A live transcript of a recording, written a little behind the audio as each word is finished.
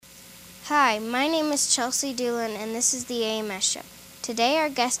Hi, my name is Chelsea Doolin, and this is the AMS Show. Today our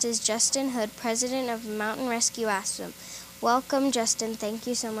guest is Justin Hood, president of Mountain Rescue Aspen. Welcome, Justin. Thank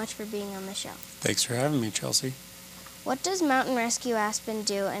you so much for being on the show. Thanks for having me, Chelsea. What does Mountain Rescue Aspen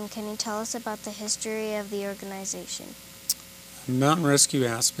do, and can you tell us about the history of the organization? Mountain Rescue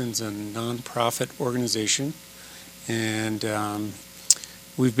Aspen's a nonprofit organization, and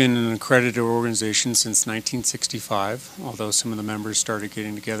we've been an accredited organization since 1965, although some of the members started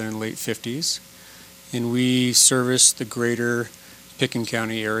getting together in the late 50s. And we service the greater Pitkin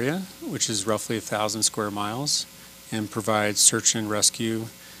County area, which is roughly 1,000 square miles, and provide search and rescue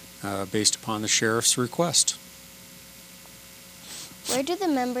based upon the sheriff's request. Where do the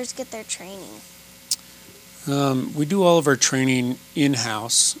members get their training? We do all of our training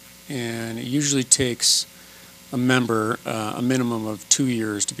in-house, and it usually takes a member a minimum of 2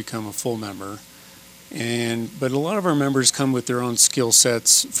 years to become a full member. But a lot of our members come with their own skill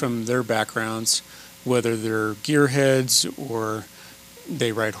sets from their backgrounds, whether they're gearheads or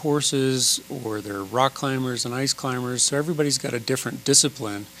they ride horses or they're rock climbers and ice climbers. So everybody's got a different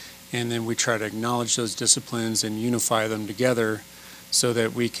discipline, and then we try to acknowledge those disciplines and unify them together so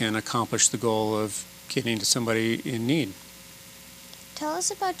that we can accomplish the goal of getting to somebody in need. Tell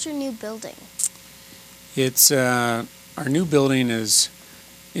us about your new building. It's our new building is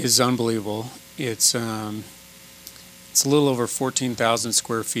unbelievable. It's a little over 14,000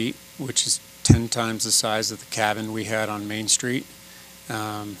 square feet, which is 10 times the size of the cabin we had on Main Street. We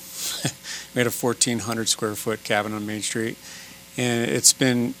had a 1,400 square foot cabin on Main Street, and it's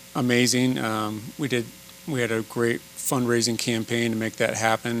been amazing. We had a great fundraising campaign to make that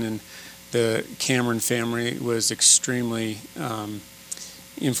happen, and the Cameron family was extremely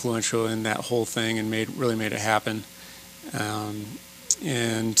influential in that whole thing and really made it happen.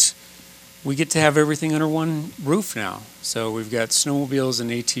 And we get to have everything under one roof now. So we've got snowmobiles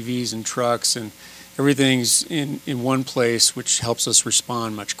and ATVs and trucks, and everything's in one place, which helps us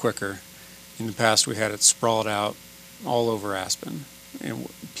respond much quicker. In the past, we had it sprawled out all over Aspen, in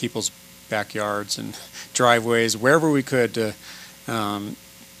people's backyards and driveways, wherever we could to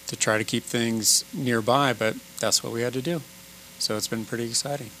try to keep things nearby, but that's what we had to do. So it's been pretty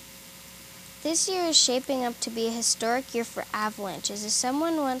exciting. This year is shaping up to be a historic year for avalanches. If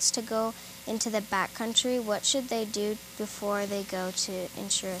someone wants to go into the backcountry, what should they do before they go to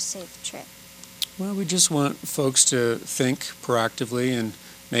ensure a safe trip? Well, we just want folks to think proactively and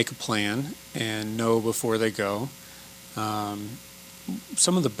make a plan and know before they go.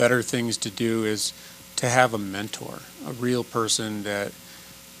 Some of the better things to do is to have a mentor, a real person that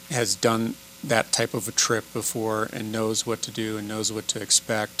has done that type of a trip before and knows what to do and knows what to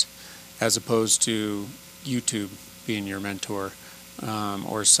expect, as opposed to YouTube being your mentor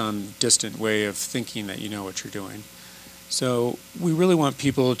or some distant way of thinking that you know what you're doing. So we really want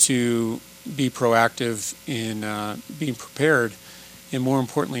people to be proactive in being prepared, and more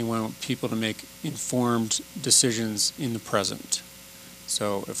importantly, we want people to make informed decisions in the present.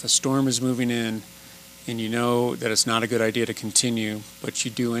 So if a storm is moving in and you know that it's not a good idea to continue, but you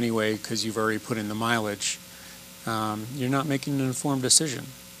do anyway because you've already put in the mileage, you're not making an informed decision.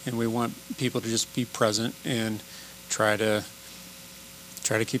 And we want people to just be present and try to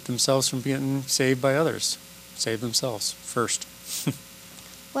keep themselves from getting saved by others. Save themselves first.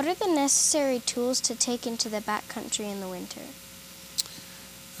 What are the necessary tools to take into the backcountry in the winter?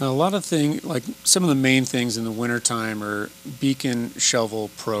 A lot of things, like some of the main things in the wintertime are beacon,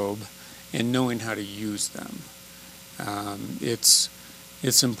 shovel, probe, and knowing how to use them. It's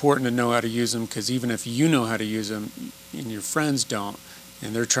important to know how to use them, because even if you know how to use them and your friends don't,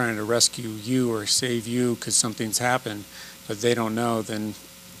 and they're trying to rescue you or save you because something's happened, but they don't know, then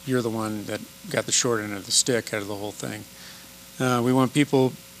you're the one that got the short end of the stick out of the whole thing. We want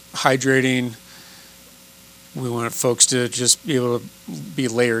people hydrating. We want folks to just be able to be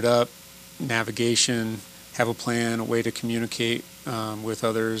layered up, navigation, have a plan, a way to communicate with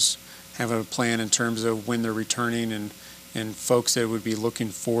others, have a plan in terms of when they're returning, and folks that would be looking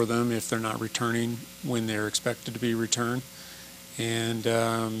for them if they're not returning when they're expected to be returned. And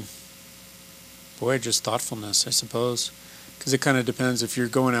just thoughtfulness, I suppose, because it kind of depends. If you're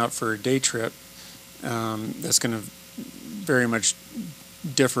going out for a day trip, that's going to very much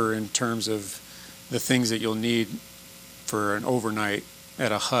differ in terms of the things that you'll need for an overnight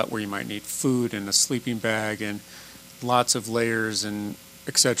at a hut, where you might need food and a sleeping bag and lots of layers and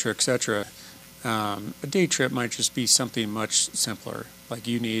et cetera, et cetera. A day trip might just be something much simpler, like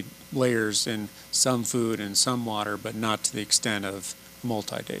you need layers and some food and some water, but not to the extent of a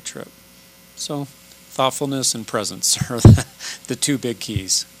multi-day trip. So thoughtfulness and presence are the two big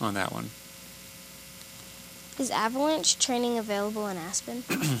keys on that one. Is avalanche training available in Aspen?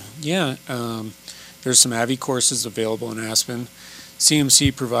 Yeah, there's some AVI courses available in Aspen.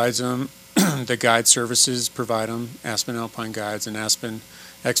 CMC provides them. The guide services provide them, Aspen Alpine Guides and Aspen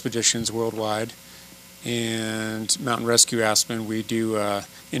Expeditions Worldwide. And Mountain Rescue Aspen, we do an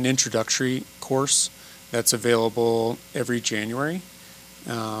introductory course that's available every January.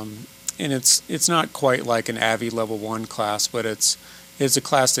 And it's not quite like an AVI Level 1 class, but it's a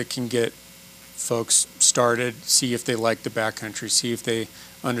class that can get folks started, see if they like the backcountry, see if they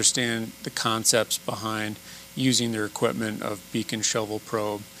understand the concepts behind using their equipment of beacon, shovel,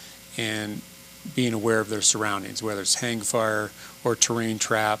 probe, and being aware of their surroundings, whether it's hang fire or terrain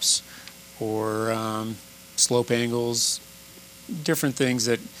traps or slope angles, different things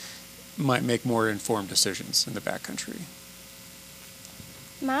that might make more informed decisions in the backcountry.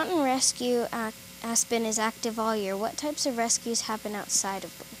 Mountain Rescue Aspen is active all year. What types of rescues happen outside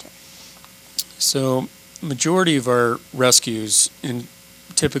of winter? So, majority of our rescues, and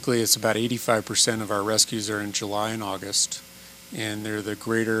typically it's about 85% of our rescues are in July and August, and they're the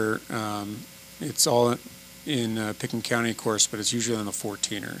greater, it's all in Pickens County, of course, but it's usually on the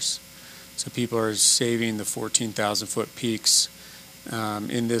 14ers. So people are saving the 14,000-foot peaks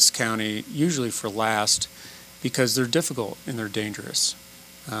in this county, usually for last, because they're difficult and they're dangerous.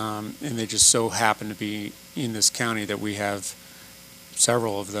 And they just so happen to be in this county that we have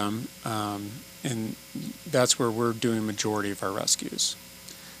several of them, and that's where we're doing majority of our rescues.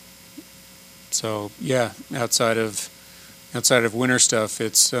 So yeah, outside of winter stuff,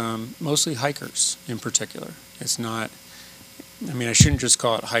 it's mostly hikers in particular. It's not, I mean, I shouldn't just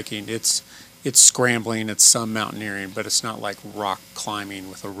call it hiking. It's scrambling, it's some mountaineering, but it's not like rock climbing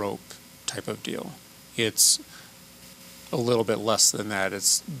with a rope type of deal. It's a little bit less than that.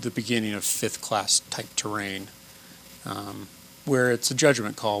 It's the beginning of fifth class type terrain, where it's a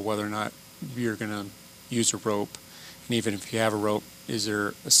judgment call whether or not you're going to use a rope, and even if you have a rope, is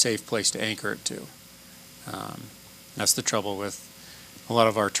there a safe place to anchor it to? That's the trouble with a lot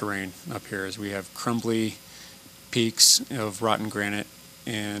of our terrain up here, is we have crumbly peaks of rotten granite,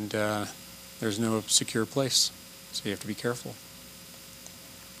 and there's no secure place, so you have to be careful.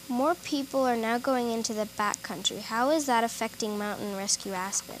 More people are now going into the backcountry. How is that affecting Mountain Rescue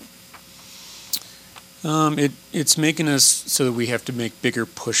Aspen? It's making us so that we have to make bigger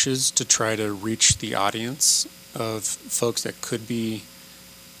pushes to try to reach the audience of folks that could be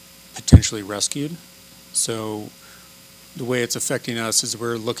potentially rescued. So the way it's affecting us is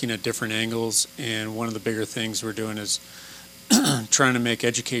we're looking at different angles, and one of the bigger things we're doing is trying to make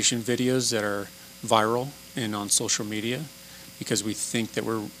education videos that are viral and on social media, because we think that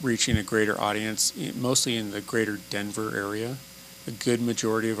we're reaching a greater audience, mostly in the greater Denver area. A good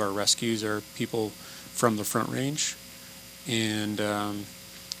majority of our rescues are people from the Front Range, and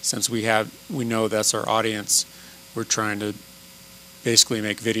since we know that's our audience, we're trying to basically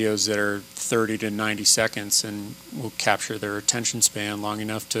make videos that are 30 to 90 seconds and will capture their attention span long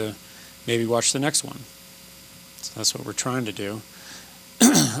enough to maybe watch the next one. So that's what we're trying to do.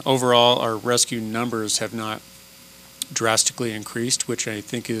 Overall, our rescue numbers have not drastically increased, which I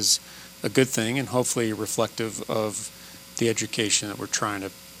think is a good thing and hopefully reflective of the education that we're trying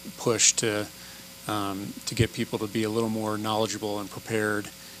to push to get people to be a little more knowledgeable and prepared,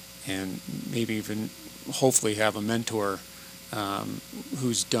 and maybe even hopefully have a mentor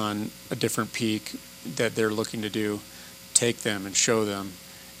who's done a different peak that they're looking to do, take them and show them,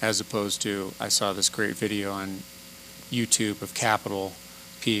 as opposed to, I saw this great video on YouTube of Capitol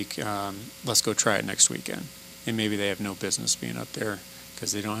Peak, let's go try it next weekend. And maybe they have no business being up there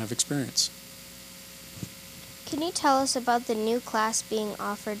because they don't have experience. Can you tell us about the new class being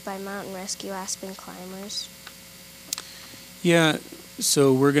offered by Mountain Rescue Aspen climbers? Yeah,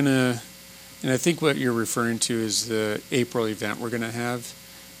 so we're going to, and I think what you're referring to is the April event we're going to have.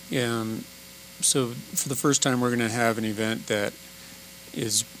 So for the first time, we're going to have an event that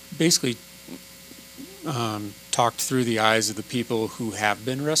is basically talked through the eyes of the people who have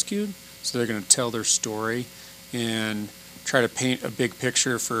been rescued. So they're going to tell their story and try to paint a big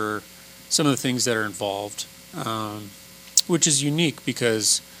picture for some of the things that are involved, which is unique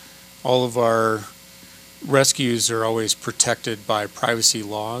because all of our rescues are always protected by privacy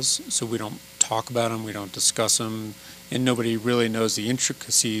laws, so we don't talk about them, we don't discuss them, and nobody really knows the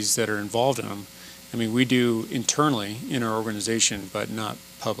intricacies that are involved in them. I mean, we do internally in our organization, but not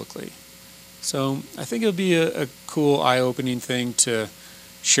publicly. So I think it'll be a cool, eye-opening thing to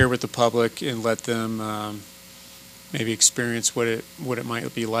share with the public and let them maybe experience what it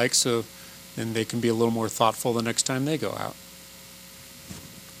might be like, so then they can be a little more thoughtful the next time they go out.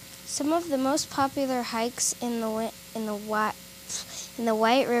 Some of the most popular hikes in the and the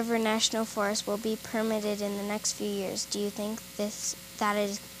White River National Forest will be permitted in the next few years. Do you think that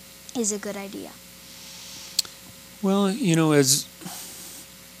is a good idea? Well, as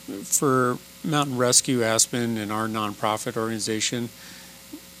for Mountain Rescue Aspen and our nonprofit organization,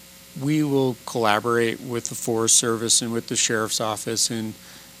 we will collaborate with the Forest Service and with the Sheriff's Office,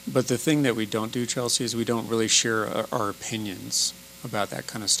 but the thing that we don't do, Chelsea, is we don't really share our opinions about that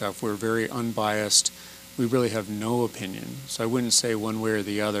kind of stuff. We're very unbiased. We really have no opinion, so I wouldn't say one way or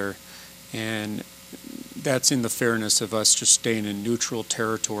the other, and that's in the fairness of us just staying in neutral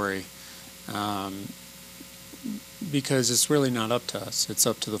territory, because it's really not up to us. It's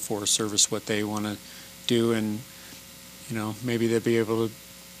up to the Forest Service what they want to do, and maybe they'll be able to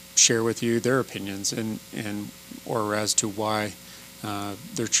share with you their opinions or as to why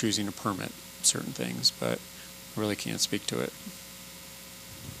they're choosing to permit certain things, but I really can't speak to it.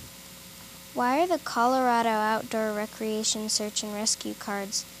 Why are the Colorado Outdoor Recreation Search and Rescue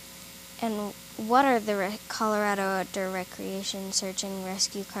Cards, and what are the Colorado Outdoor Recreation Search and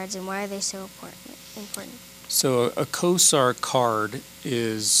Rescue Cards, and why are they so important? So a COSAR card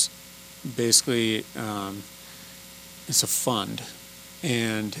is basically it's a fund,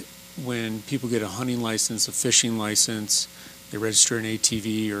 and when people get a hunting license, a fishing license, they register an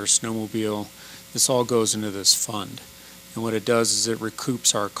ATV or a snowmobile, this all goes into this fund. And what it does is it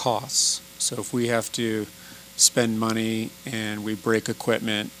recoups our costs. So if we have to spend money and we break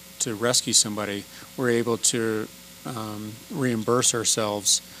equipment to rescue somebody, we're able to reimburse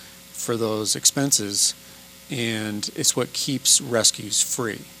ourselves for those expenses, and it's what keeps rescues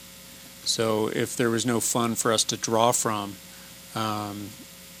free. So if there was no fund for us to draw from, I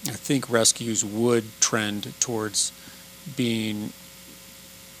think rescues would trend towards being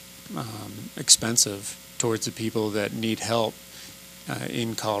expensive towards the people that need help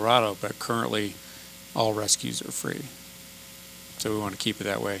in Colorado, but currently all rescues are free. So we want to keep it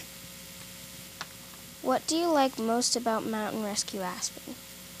that way. What do you like most about Mountain Rescue Aspen?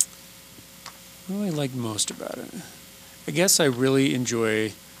 What do I like most about it? I guess I really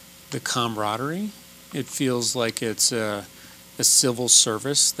enjoy the camaraderie. It feels like it's a civil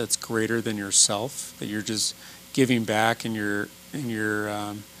service that's greater than yourself, that you're just giving back and you're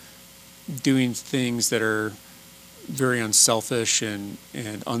doing things that are very unselfish and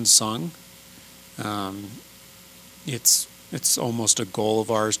unsung. It's almost a goal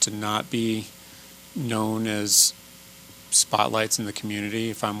of ours to not be known as spotlights in the community.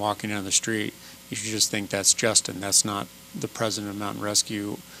 If I'm walking down the street, you should just think that's Justin. That's not the president of Mountain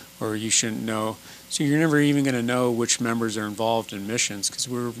Rescue, or you shouldn't know. So you're never even going to know which members are involved in missions because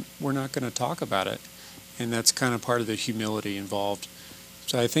we're not going to talk about it, and that's kind of part of the humility involved.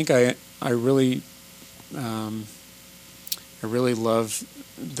 So I think I really love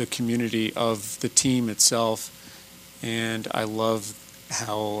the community of the team itself, and I love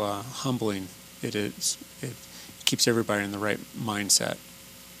how humbling it is. It keeps everybody in the right mindset.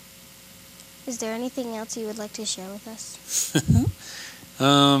 Is there anything else you would like to share with us?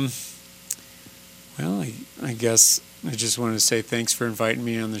 Well, I guess I just wanted to say thanks for inviting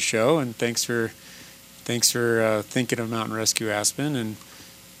me on the show, and thanks for thinking of Mountain Rescue Aspen, and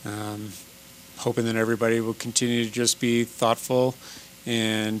hoping that everybody will continue to just be thoughtful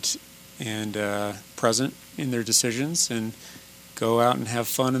and present in their decisions and go out and have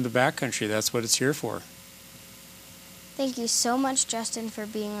fun in the backcountry. That's what it's here for. Thank you so much, Justin, for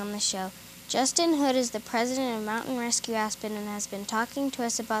being on the show. Justin Hood is the president of Mountain Rescue Aspen and has been talking to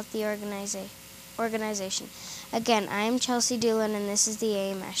us about the organization. Again, I am Chelsea Doolin, and this is the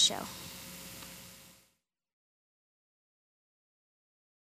AMS Show.